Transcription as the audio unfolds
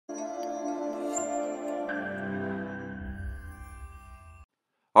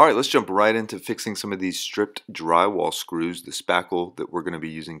All right, let's jump right into fixing some of these stripped drywall screws. The spackle that we're going to be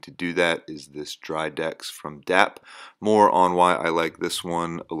using to do that is this Drydex from DAP. More on why I like this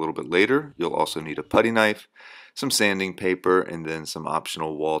one a little bit later. You'll also need a putty knife, some sanding paper, and then some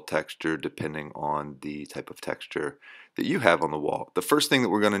optional wall texture depending on the type of texture that you have on the wall. The first thing that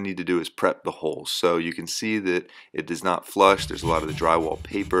we're going to need to do is prep the holes. So you can see that it does not flush. There's a lot of the drywall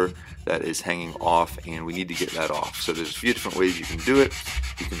paper that is hanging off, and we need to get that off. So there's a few different ways you can do it.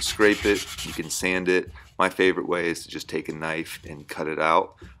 You can scrape it, you can sand it. My favorite way is to just take a knife and cut it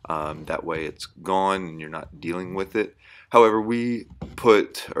out. That way it's gone and you're not dealing with it. However, we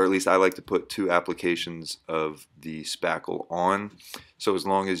put, or at least I like to put, 2 applications of the spackle on. So as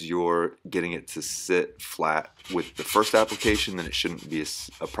long as you're getting it to sit flat with the first application, then it shouldn't be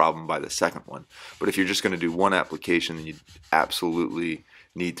a problem by the second one. But if you're just going to do 1 application, then you absolutely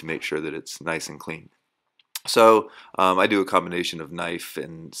need to make sure that it's nice and clean. So I do a combination of knife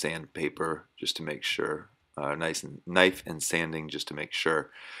and sandpaper just to make sure, knife and sanding just to make sure.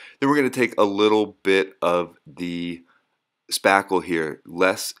 Then we're going to take a little bit of the spackle here.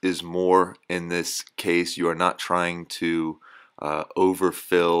 Less is more in this case. You are not trying to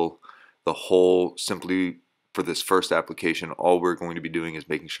overfill the hole simply for this first application. All we're going to be doing is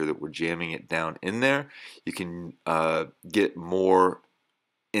making sure that we're jamming it down in there. You can get more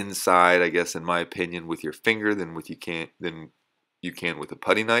inside, I guess, in my opinion, with your finger than you can with a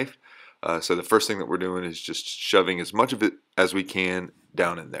putty knife. So the first thing that we're doing is just shoving as much of it as we can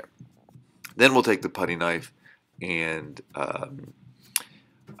down in there. Then we'll take the putty knife and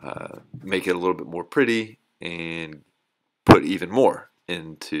make it a little bit more pretty and put even more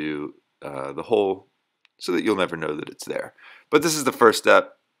into the hole so that you'll never know that it's there. But this is the first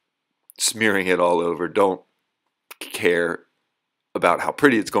step, smearing it all over. Don't care about how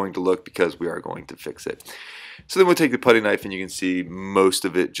pretty it's going to look because we are going to fix it. So then we'll take the putty knife and you can see most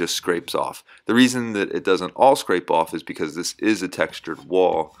of it just scrapes off. The reason that it doesn't all scrape off is because this is a textured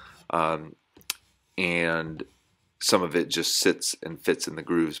wall, and some of it just sits and fits in the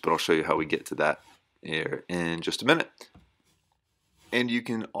grooves, but I'll show you how we get to that here in just a minute. And you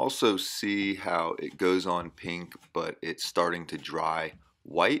can also see how it goes on pink, but it's starting to dry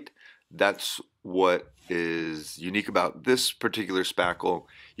white. That's what is unique about this particular spackle.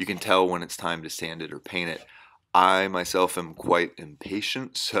 You can tell when it's time to sand it or paint it. I myself am quite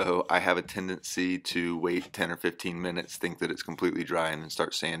impatient, so I have a tendency to wait 10 or 15 minutes, think that it's completely dry, and then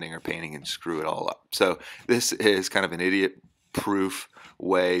start sanding or painting and screw it all up. So this is kind of an idiot-proof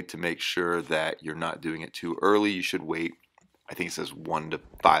way to make sure that you're not doing it too early. You should wait, I think it says 1 to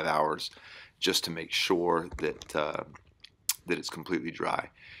 5 hours, just to make sure that that it's completely dry.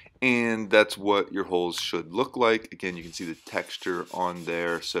 And that's what your holes should look like. Again, you can see the texture on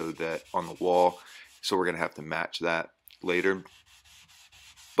there, so that on the wall. So we're going to have to match that later.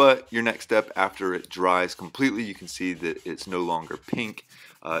 But your next step after it dries completely, you can see that it's no longer pink.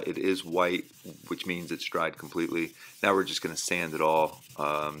 It is white, which means it's dried completely. Now we're just going to sand it all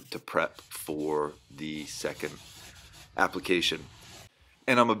to prep for the second application.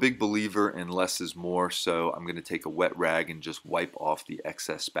 And I'm a big believer in less is more, so I'm going to take a wet rag and just wipe off the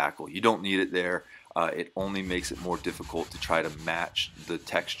excess spackle. You don't need it there. It only makes it more difficult to try to match the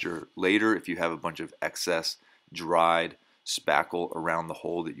texture later if you have a bunch of excess dried spackle around the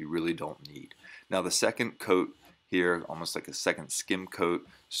hole that you really don't need. Now the second coat here, almost like a second skim coat,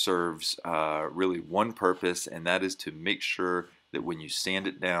 serves really one purpose, and that is to make sure that when you sand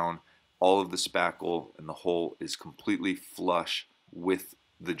it down, all of the spackle in the hole is completely flush with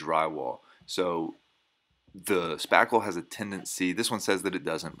the drywall. So the spackle has a tendency, this one says that it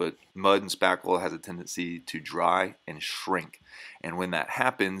doesn't, but mud and spackle has a tendency to dry and shrink. And when that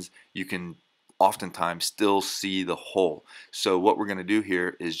happens, you can oftentimes still see the hole. So what we're going to do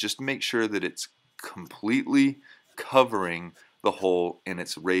here is just make sure that it's completely covering the hole and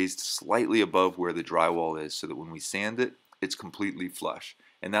it's raised slightly above where the drywall is, so that when we sand it, it's completely flush.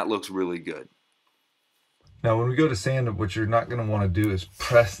 And that looks really good. Now when we go to sand it, what you're not going to want to do is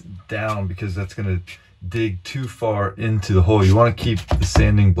press down, because that's going to dig too far into the hole. You want to keep the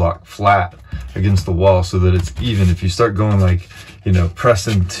sanding block flat against the wall so that it's even. If you start going like,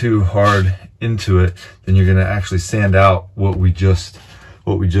 pressing too hard into it, then you're going to actually sand out what we just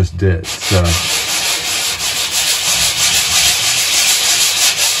did.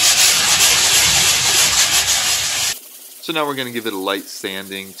 So now we're going to give it a light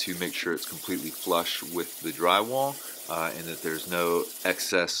sanding to make sure it's completely flush with the drywall, and that there's no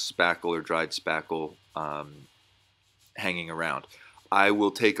excess spackle or dried spackle hanging around. I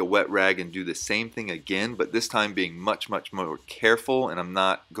will take a wet rag and do the same thing again, but this time being much more careful, and I'm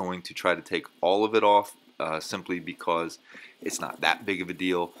not going to try to take all of it off simply because it's not that big of a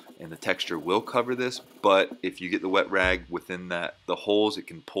deal and the texture will cover this, but if you get the wet rag within the holes, it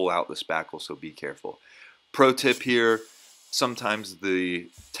can pull out the spackle, so be careful. Pro tip here, sometimes the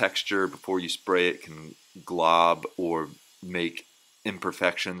texture before you spray it can glob or make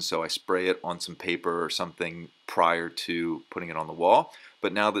imperfections, so I spray it on some paper or something prior to putting it on the wall.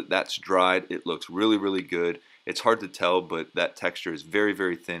 But now that that's dried, it looks really, really good. It's hard to tell, but that texture is very,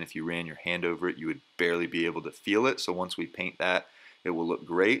 very thin. If you ran your hand over it, you would barely be able to feel it. So once we paint that, it will look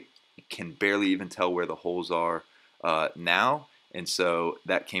great. You can barely even tell where the holes are now, and so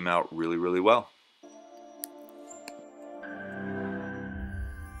that came out really, really well.